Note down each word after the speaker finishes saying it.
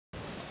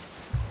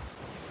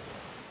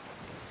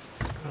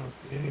I don't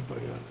see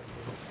anybody on that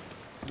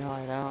boat. No,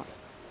 I don't.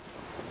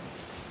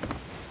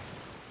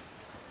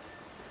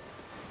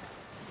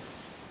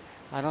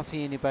 I don't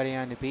see anybody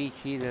on the beach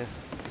either.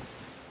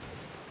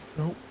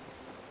 Nope.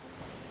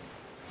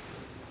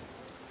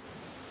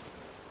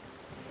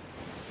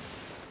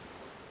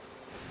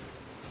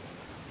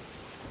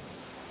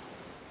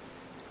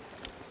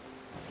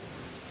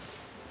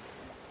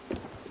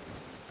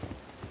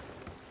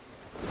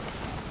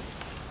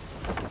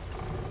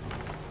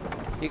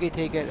 You can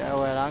take it.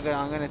 Oh well, I'm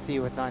gonna see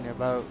what's on your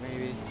boat,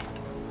 maybe.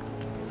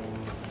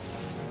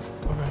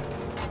 Okay.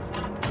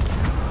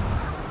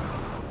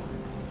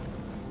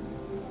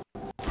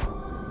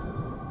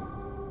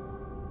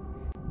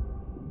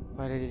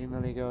 But I didn't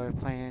really go with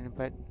plan,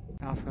 but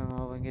I'll swim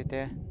over and get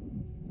there.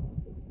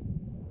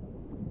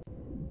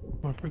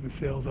 Want to put the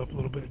sails up a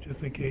little bit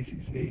just in case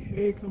you say,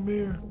 "Hey, come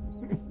here."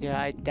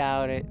 Yeah, I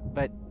doubt it,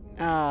 but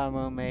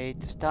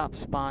mermaid, stop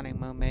spawning,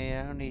 mermaid.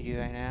 I don't need you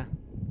right now.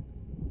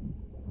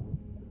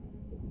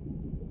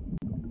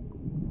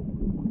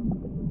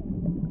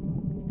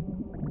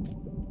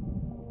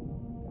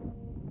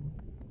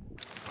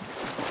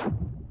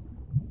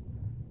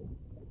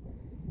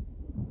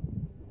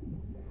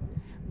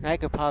 I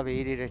could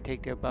probably either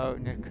take the boat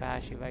and just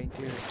crash it right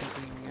into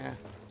something.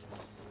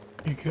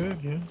 You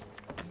could, yeah.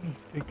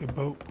 Take the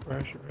boat,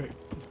 crash it right.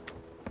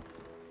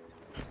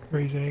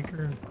 Raise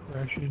anchor and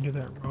crash it into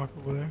that rock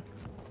over there.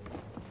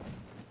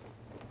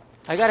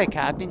 I got a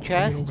captain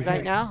chest over right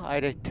here. now. I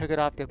just took it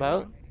off the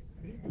boat.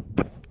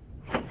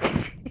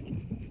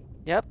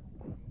 Yep.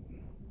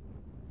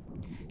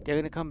 They're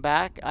gonna come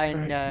back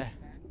and Right.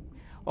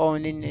 oh,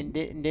 and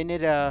then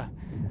it a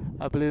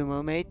blue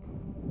mermaid,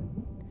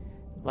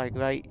 like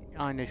right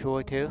on the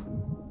shore too.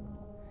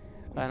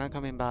 And I'm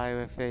coming by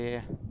with a.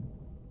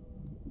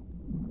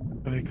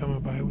 Are they coming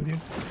by with you?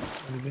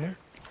 Are they there?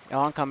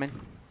 Oh, I'm coming.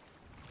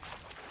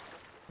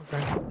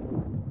 Okay.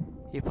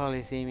 You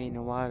probably see me in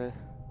the water.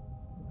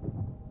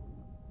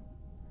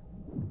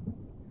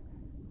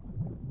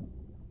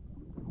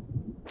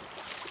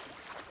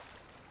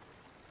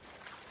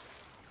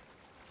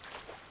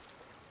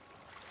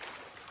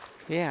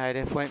 Yeah, I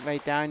just went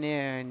right down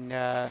there and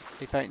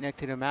it's right next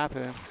to the map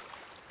room.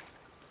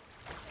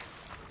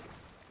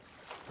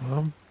 Well,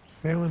 I'm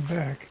sailing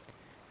back.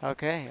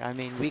 Okay, I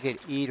mean, we could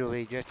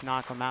easily just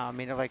knock them out. I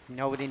mean, there's like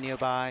nobody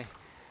nearby.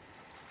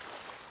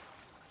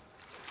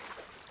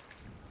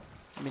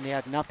 I mean, they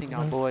have nothing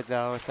on board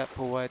though, except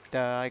for what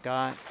I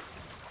got.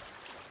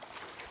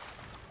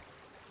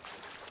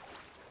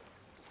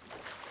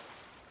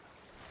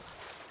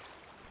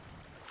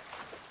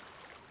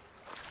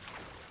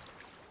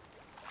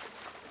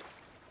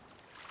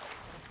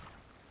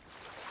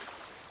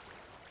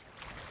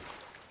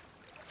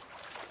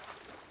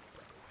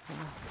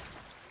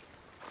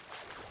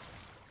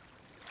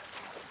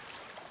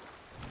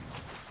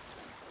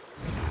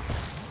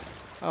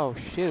 Oh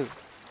shoot!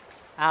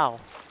 Ow.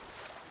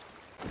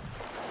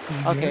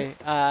 Okay,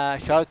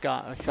 shark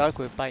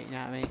was biting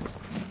at me.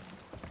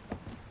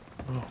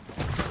 Oh.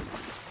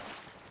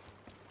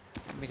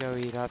 Let me go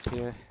eat up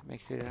here.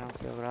 Make sure they don't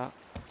fill it up.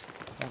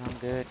 But I'm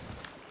good.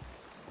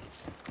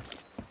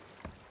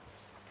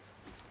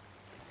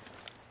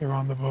 They're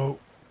on the boat.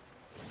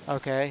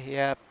 Okay,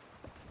 yep.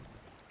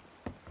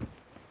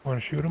 Want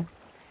to shoot them?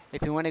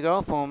 If you want to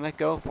go for them, let's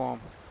go for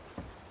them.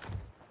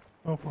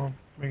 Go for them.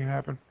 Let's make it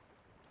happen.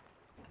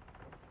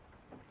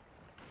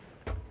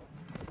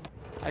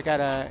 I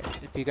got a.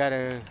 If you got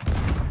a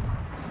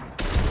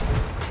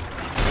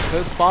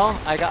cook ball,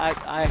 I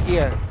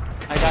here.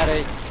 I got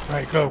a. All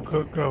right, go.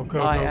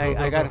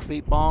 I got a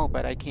fleet ball,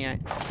 but I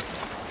can't.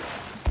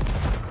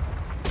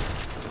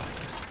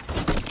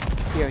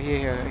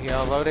 Here.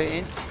 I'll load it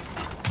in.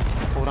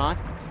 Hold on.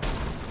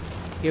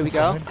 Here we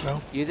go.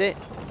 Go. Use it.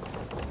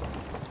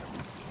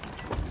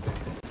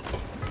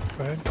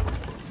 Go ahead.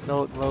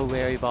 Low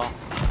berry ball.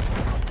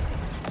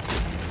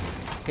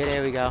 Okay,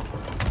 there we go.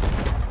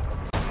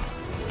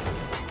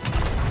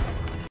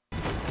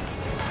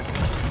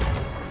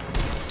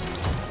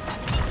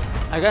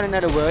 I got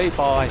another worry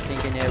ball I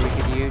think in there we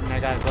could use, and I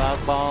got a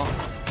glove ball.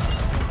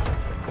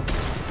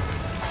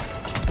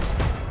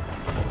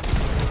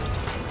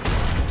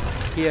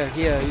 Here,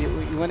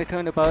 you want to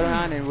turn the boat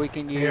around and we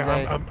can use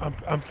Yeah,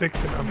 I'm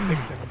fixing. I'm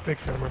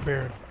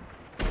repairing.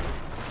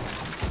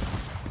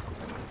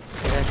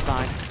 Okay, that's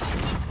fine.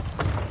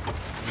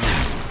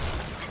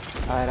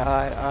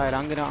 Alright,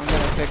 I'm gonna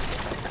fix,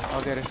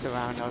 I'll get us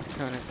around, I'll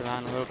turn this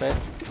around a little bit.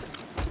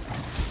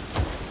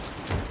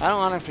 I don't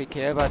honestly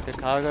care about the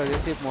cargo,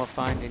 this is more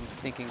fun than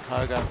thinking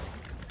cargo.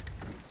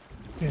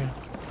 Yeah.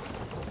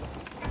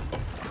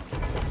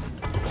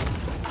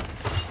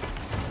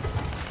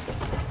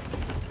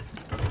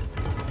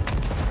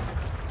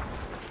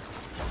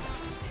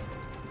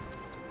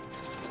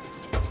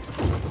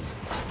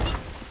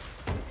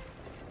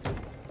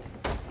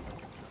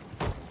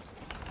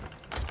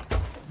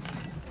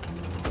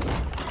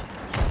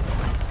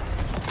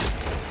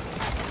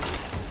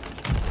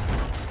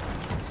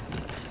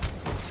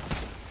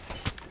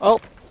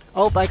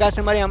 Oh, I got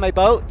somebody on my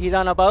boat. He's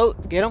on a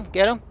boat. Get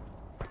him.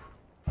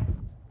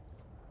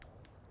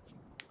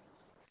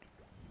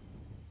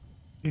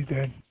 He's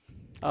dead.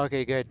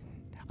 Okay, good.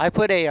 I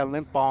put a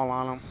limp ball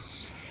on him.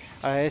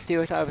 Let's see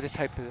what other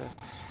type of.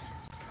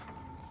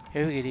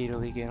 Here we could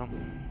easily get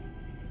him.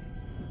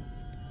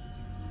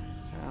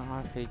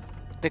 Let's see.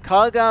 The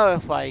cargo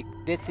is like,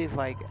 this is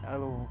like a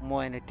little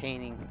more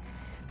entertaining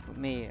for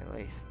me at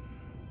least.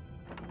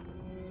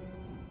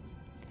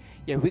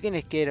 Yeah, we're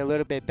gonna get a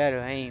little bit better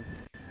aim.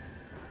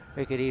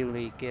 We could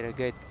easily get a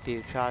good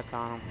few shots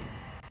on him.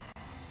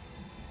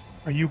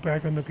 Are you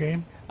back on the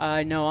game?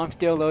 No, I'm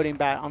still loading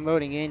back. I'm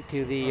loading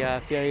into the Oh,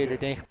 failure shit.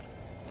 today.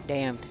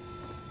 Damned.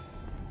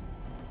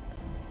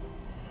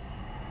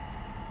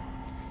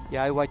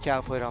 Yeah, I watch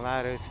out for the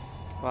ladders.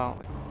 Well,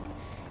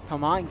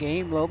 come on,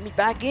 game, load me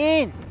back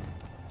in.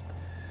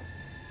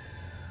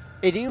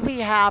 It usually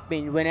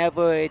happens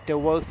whenever it's the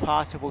worst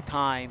possible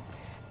time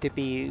to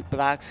be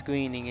black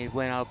screening is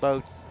when our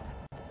boat's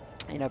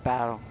in a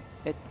battle.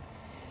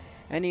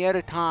 Any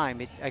other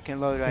time, I can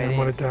load Yeah, right I'm in.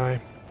 gonna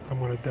die. I'm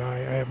gonna die.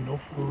 I have no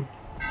food.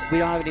 We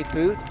don't have any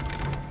food?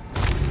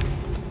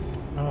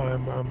 No,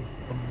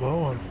 I'm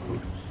low on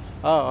food.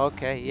 Oh,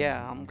 okay,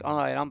 yeah.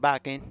 Alright, I'm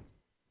back in.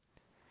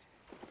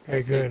 Okay,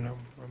 Let's see. good.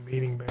 I'm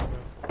eating back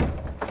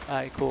up.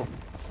 Alright, cool.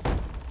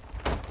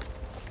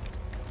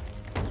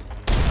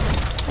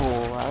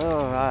 Oh,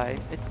 alright.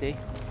 Let's see.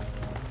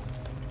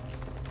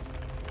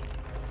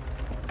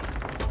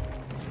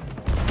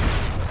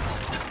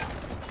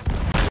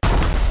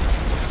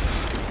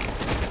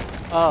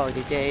 Oh,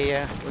 did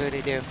they, what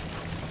did they do?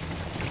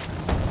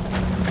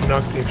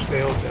 Knocked their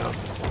sails down.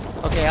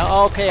 Okay,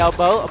 okay, our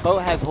boat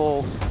has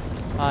holes.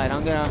 Alright,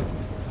 I'm gonna,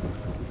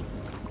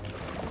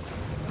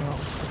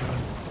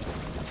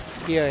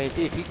 Oh, here, if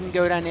you can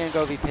go down there and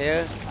go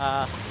repair,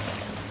 alright,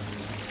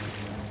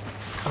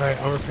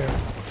 I'll repair.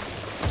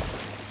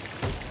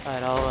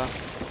 alright, I'll,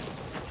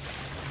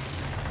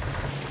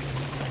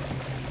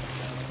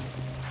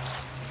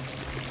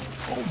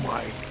 Oh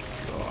my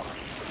gosh.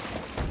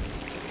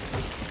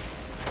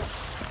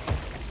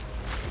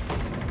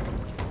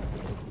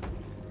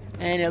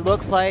 and it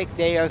looks like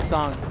they are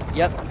sunk.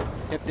 Yep,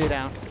 they're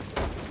down.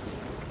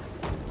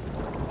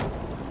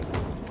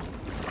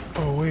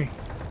 Oh wait.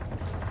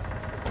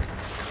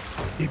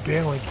 Keep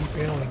bailing, keep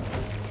bailing.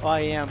 Oh, I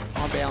am.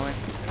 I'm bailing.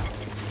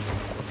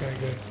 Okay,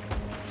 good.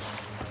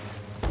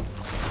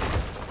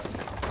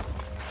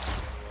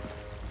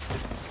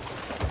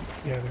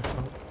 Yeah, they're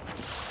sunk.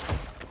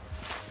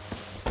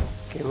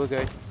 Okay, we're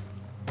good.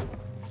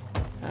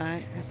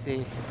 Alright, let's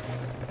see.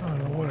 I don't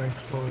know what I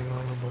exploded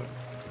on them,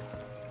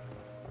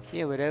 but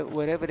Yeah,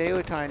 whatever they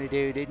were trying to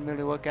do didn't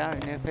really work out in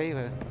their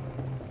favor.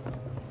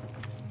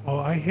 well,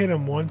 I hit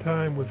them one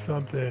time with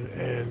something,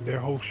 and their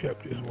whole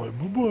ship just went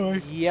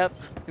bye-bye. Yep,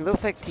 it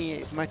looks like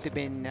it must have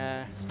been,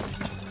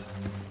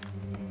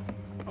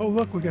 Oh,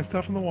 look, we got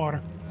stuff in the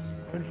water.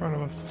 Right in front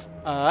of us.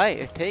 alright,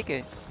 let's take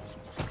it.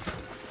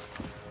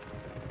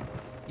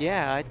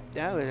 Yeah,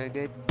 that was a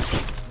good...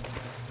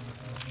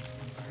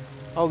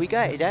 Oh, we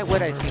got it. That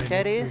what I think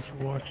that is?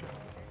 Watch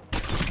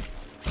it.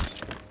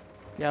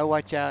 Yeah,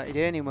 watch out. Is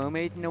there any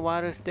mermaids in the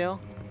water still?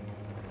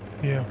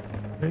 Yeah,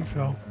 I think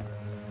so.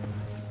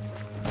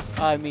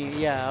 I mean,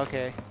 yeah,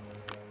 okay.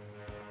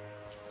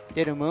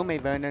 There's a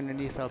mermaid right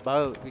underneath our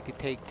boat we could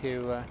take to,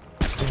 Yeah,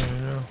 I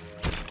know.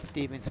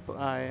 Steven's...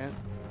 yeah.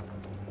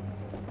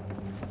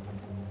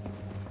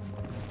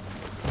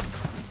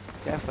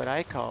 That's what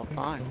I call I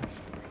fun. think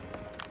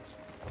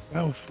so.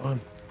 That was fun.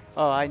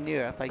 Oh, I knew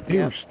it. Like, They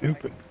yeah. were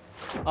stupid.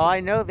 Oh, I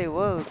know they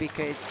were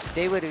because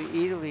they would have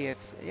easily have.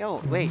 Yo,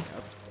 wait,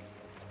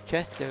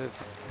 chest of.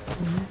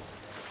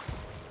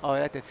 Oh,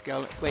 that's a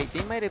skeleton. Wait,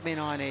 they might have been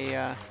on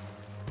a.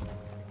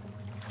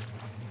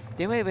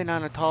 They might have been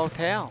on a tall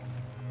tale.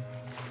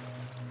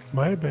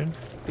 Might have been.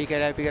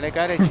 Because I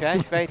got a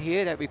chest right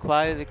here that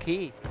requires a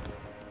key.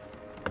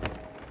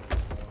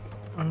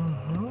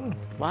 Uh-huh.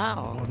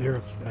 Wow. Oh, they're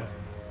upset.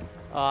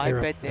 Oh, I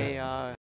They're bet upset. they are.